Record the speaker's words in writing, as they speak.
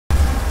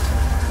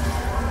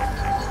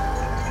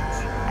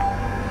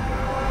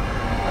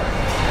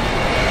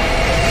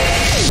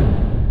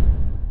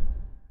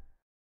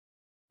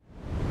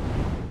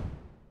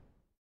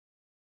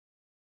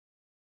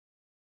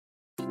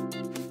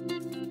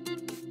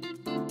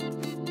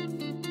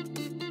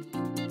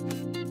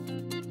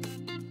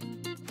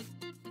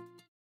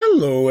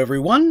Hello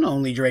everyone,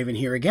 Onlydraven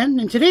here again,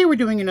 and today we're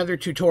doing another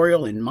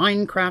tutorial in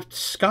Minecraft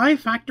Sky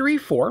Factory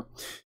 4.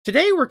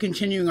 Today we're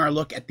continuing our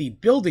look at the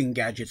Building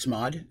Gadgets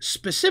mod,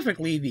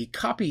 specifically the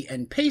Copy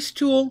and Paste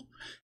tool,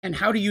 and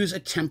how to use a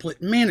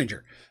template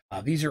manager.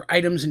 These are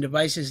items and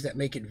devices that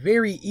make it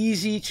very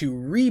easy to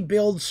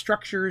rebuild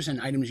structures and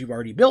items you've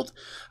already built,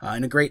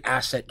 and a great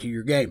asset to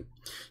your game.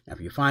 Now, if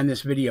you find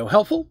this video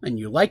helpful and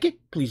you like it,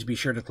 please be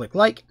sure to click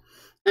like.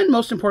 And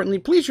most importantly,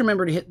 please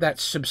remember to hit that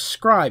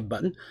subscribe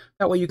button.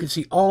 That way you can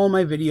see all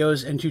my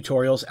videos and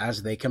tutorials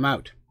as they come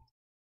out.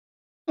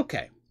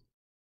 Okay.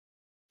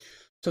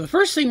 So the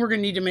first thing we're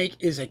going to need to make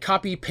is a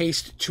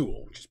copy-paste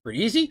tool, which is pretty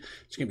easy.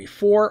 It's going to be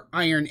 4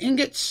 iron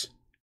ingots,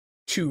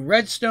 2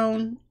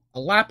 redstone, a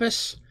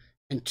lapis,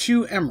 and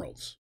 2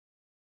 emeralds.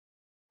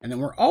 And then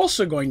we're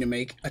also going to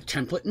make a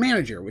template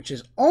manager, which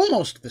is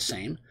almost the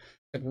same,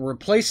 but we're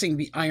replacing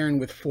the iron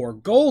with 4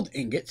 gold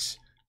ingots,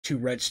 2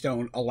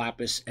 redstone, a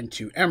lapis, and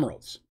 2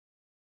 emeralds.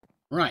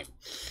 Right.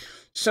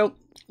 So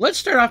let's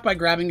start off by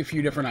grabbing a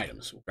few different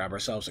items. We'll grab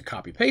ourselves a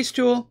copy-paste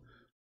tool,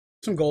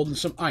 some gold, and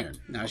some iron.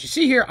 Now, as you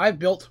see here, I've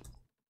built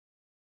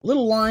a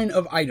little line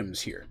of items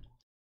here.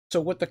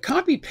 So what the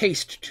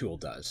copy-paste tool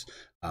does,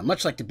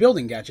 much like the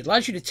building gadget,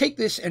 allows you to take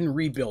this and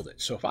rebuild it.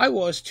 So if I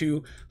was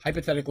to,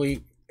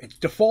 hypothetically, it's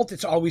default,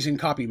 it's always in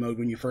copy mode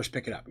when you first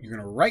pick it up. You're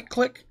going to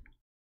right-click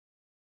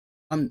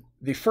on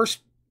the first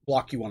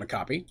block you want to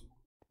copy,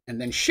 and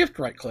then shift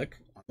right-click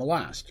on the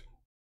last.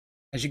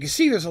 As you can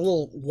see, there's a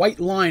little white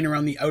line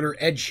around the outer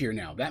edge here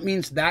now. That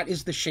means that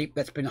is the shape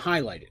that's been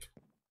highlighted.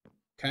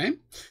 Okay?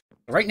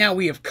 Right now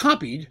we have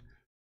copied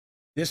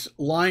this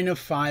line of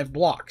 5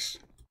 blocks.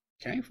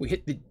 Okay? If we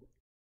hit the...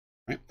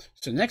 Right?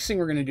 So the next thing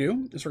we're going to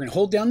do is we're going to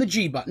hold down the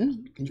G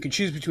button, and you can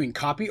choose between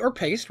copy or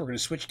paste. We're going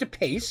to switch to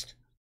paste.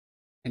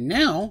 And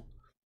now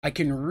I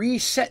can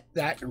reset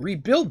that and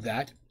rebuild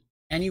that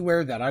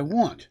anywhere that I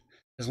want.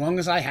 As long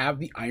as I have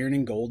the iron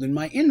and gold in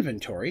my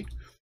inventory,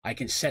 I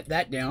can set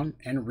that down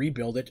and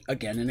rebuild it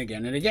again and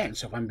again and again.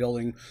 So if I'm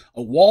building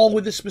a wall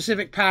with a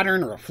specific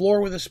pattern or a floor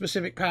with a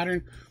specific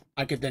pattern,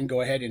 I could then go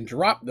ahead and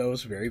drop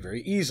those very,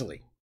 very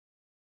easily.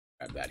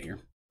 Grab that here.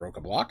 Broke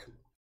a block.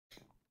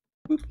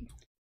 Boop.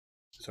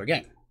 So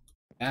again,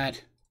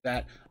 that,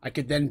 I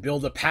could then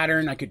build a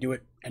pattern. I could do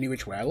it any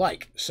which way I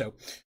like. So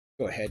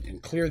go ahead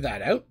and clear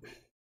that out.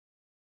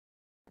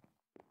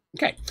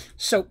 Okay,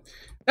 so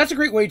that's a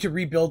great way to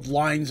rebuild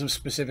lines of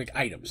specific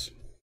items.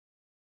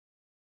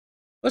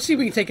 Let's see if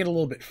we can take it a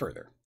little bit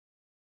further.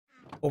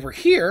 Over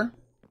here,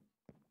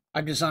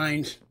 I've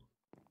designed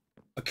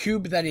a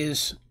cube that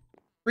is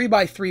 3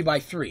 by 3 by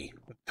 3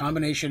 with a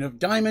combination of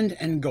diamond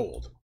and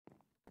gold.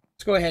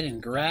 Let's go ahead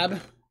and grab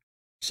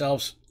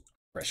ourselves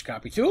a fresh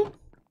copy tool.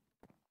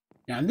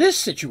 Now in this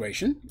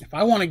situation, if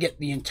I want to get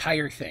the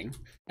entire thing,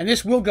 and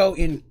this will go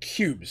in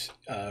cubes,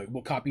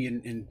 we'll copy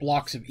in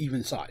blocks of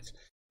even size.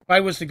 If I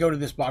was to go to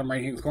this bottom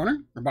right-hand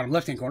corner, or bottom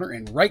left-hand corner,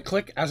 and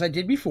right-click as I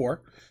did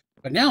before,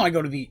 but now I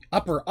go to the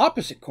upper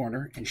opposite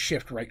corner and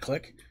shift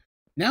right-click.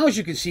 Now, as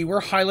you can see,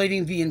 we're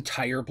highlighting the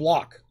entire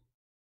block.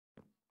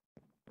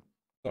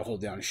 So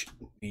hold down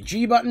the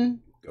G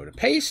button, go to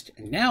paste,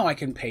 and now I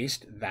can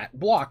paste that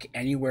block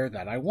anywhere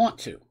that I want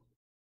to.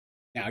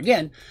 Now,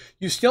 again,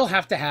 you still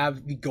have to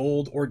have the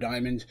gold or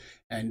diamond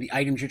and the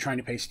items you're trying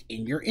to paste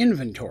in your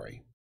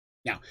inventory.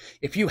 Now,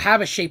 if you have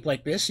a shape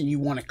like this and you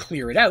want to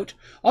clear it out,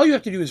 all you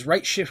have to do is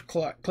right-shift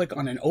click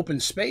on an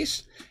open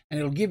space, and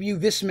it'll give you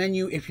this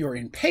menu if you're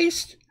in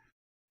paste.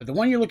 But the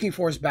one you're looking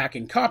for is back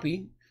in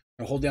copy.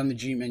 I'll hold down the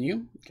G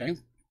menu, okay,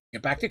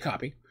 get back to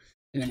copy,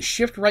 and then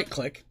shift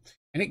right-click,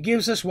 and it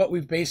gives us what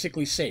we've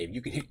basically saved.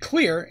 You can hit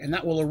clear, and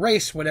that will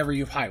erase whatever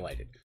you've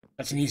highlighted.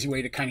 That's an easy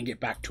way to kind of get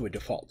back to a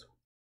default.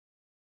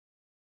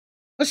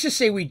 Let's just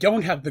say we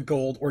don't have the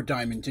gold or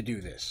diamond to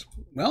do this.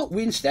 Well,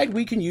 instead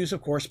we can use,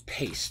 of course,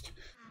 paste.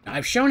 Now,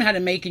 I've shown how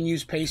to make and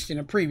use paste in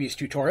a previous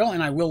tutorial,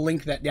 and I will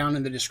link that down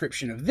in the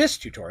description of this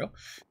tutorial.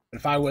 But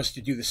if I was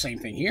to do the same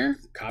thing here,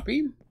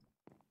 copy,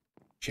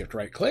 shift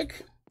right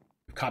click,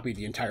 copy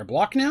the entire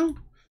block now,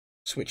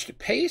 switch to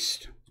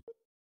paste.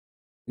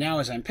 Now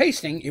as I'm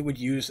pasting, it would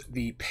use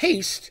the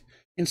paste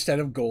instead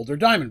of gold or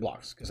diamond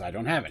blocks, because I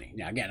don't have any.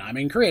 Now again, I'm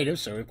in creative,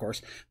 so of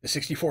course the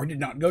 64 did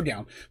not go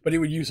down, but it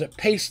would use a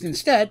paste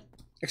instead,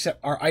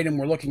 except our item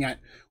we're looking at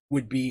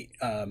would be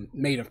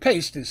made of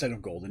paste instead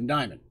of gold and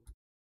diamond.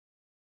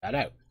 That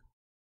out.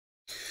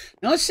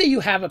 Now let's say you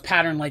have a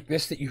pattern like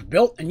this that you've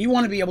built and you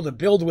want to be able to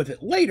build with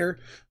it later,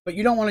 but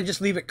you don't want to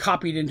just leave it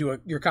copied into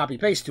your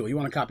copy-paste tool. You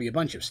want to copy a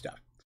bunch of stuff.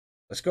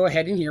 Let's go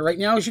ahead in here. Right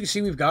now, as you can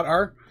see, we've got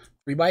our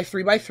 3 by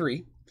 3 by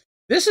 3.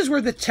 This is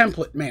where the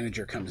template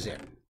manager comes in.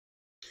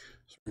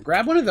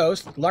 Grab one of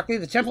those. Luckily,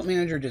 the template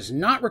manager does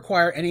not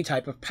require any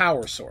type of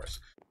power source.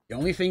 The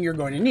only thing you're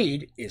going to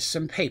need is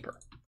some paper.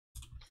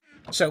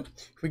 So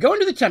if we go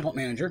into the template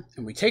manager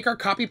and we take our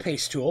copy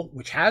paste tool,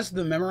 which has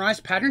the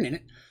memorized pattern in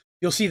it,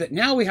 you'll see that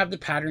now we have the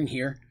pattern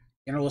here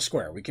in our little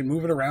square. We can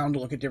move it around to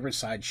look at different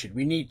sides should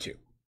we need to.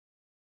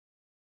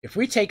 If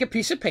we take a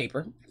piece of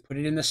paper, put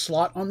it in the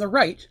slot on the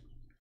right,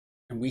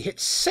 and we hit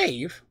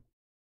save,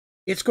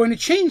 it's going to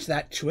change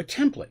that to a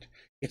template.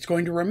 It's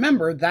going to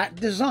remember that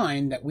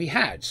design that we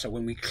had. So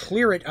when we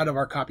clear it out of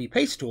our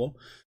copy-paste tool,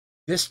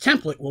 this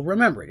template will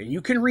remember it. And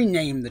you can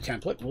rename the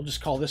template. We'll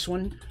just call this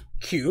one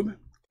Cube.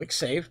 Click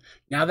Save.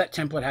 Now that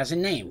template has a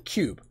name,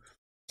 Cube.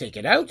 Take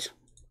it out.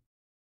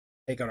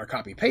 Take out our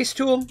copy-paste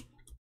tool.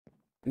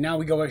 Now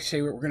we go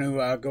say we're going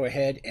to go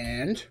ahead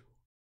and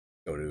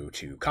go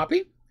to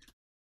Copy.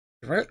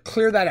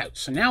 Clear that out.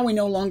 So now we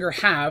no longer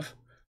have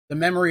the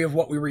memory of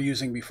what we were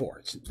using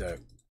before. The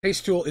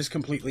paste tool is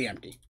completely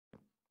empty.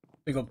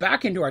 We go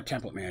back into our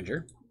template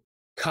manager,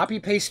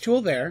 copy-paste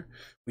tool there.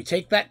 We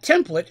take that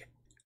template,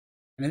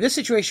 and in this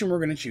situation, we're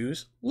going to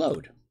choose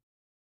Load.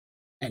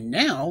 And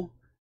now,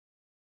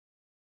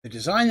 the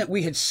design that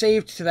we had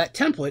saved to that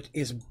template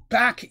is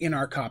back in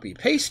our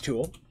copy-paste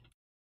tool.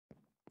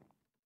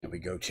 And we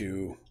go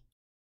to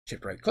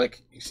Shift right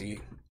click. You see,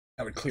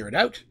 that would clear it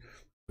out.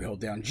 We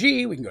hold down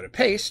G, we can go to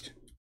Paste.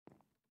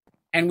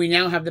 And we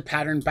now have the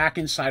pattern back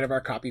inside of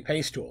our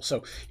copy-paste tool. So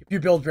if you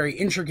build very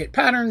intricate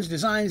patterns,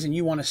 designs, and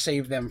you want to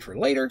save them for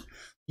later,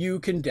 you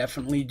can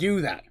definitely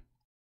do that.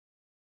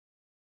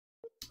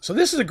 So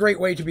this is a great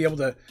way to be able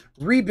to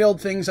rebuild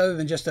things other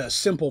than just a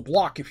simple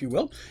block, if you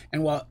will,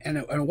 and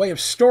a way of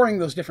storing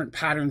those different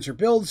patterns or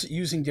builds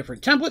using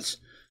different templates.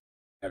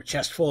 Have a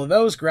chest full of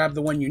those, grab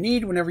the one you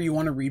need whenever you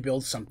want to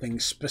rebuild something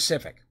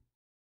specific.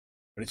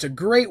 But it's a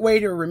great way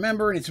to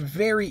remember, and it's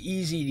very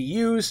easy to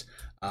use.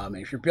 And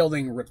if you're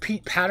building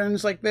repeat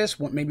patterns like this,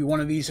 maybe one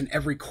of these in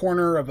every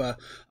corner of a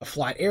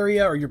flat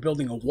area, or you're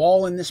building a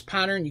wall in this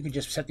pattern, you can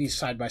just set these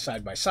side by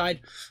side by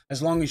side,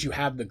 as long as you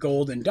have the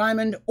gold and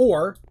diamond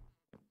or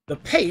the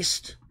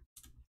paste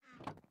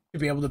to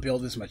be able to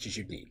build as much as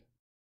you need.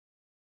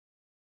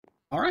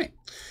 All right,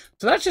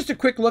 so that's just a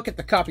quick look at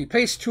the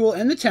copy-paste tool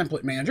and the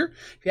template manager.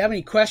 If you have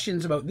any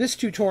questions about this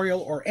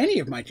tutorial or any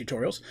of my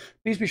tutorials,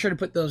 please be sure to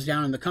put those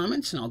down in the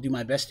comments, and I'll do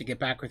my best to get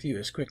back with you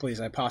as quickly as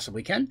I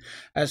possibly can,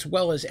 as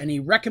well as any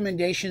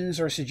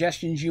recommendations or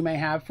suggestions you may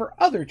have for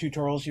other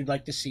tutorials you'd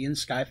like to see in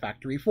Sky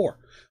Factory 4.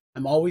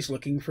 I'm always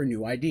looking for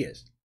new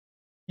ideas.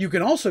 You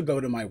can also go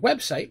to my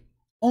website,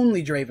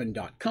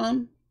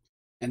 Onlydraven.com,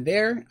 and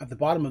there, at the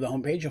bottom of the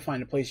homepage, you'll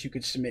find a place you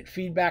could submit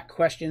feedback,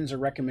 questions, or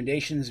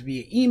recommendations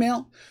via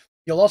email.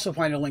 You'll also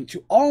find a link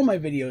to all my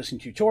videos and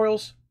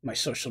tutorials, my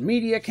social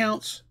media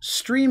accounts,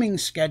 streaming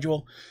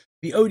schedule,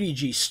 the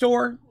ODG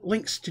store,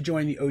 links to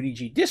join the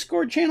ODG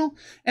Discord channel,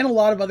 and a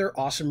lot of other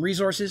awesome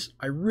resources.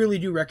 I really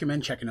do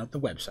recommend checking out the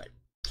website.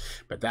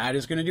 But that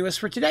is going to do us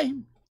for today.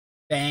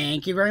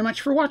 Thank you very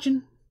much for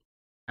watching.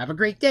 Have a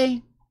great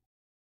day.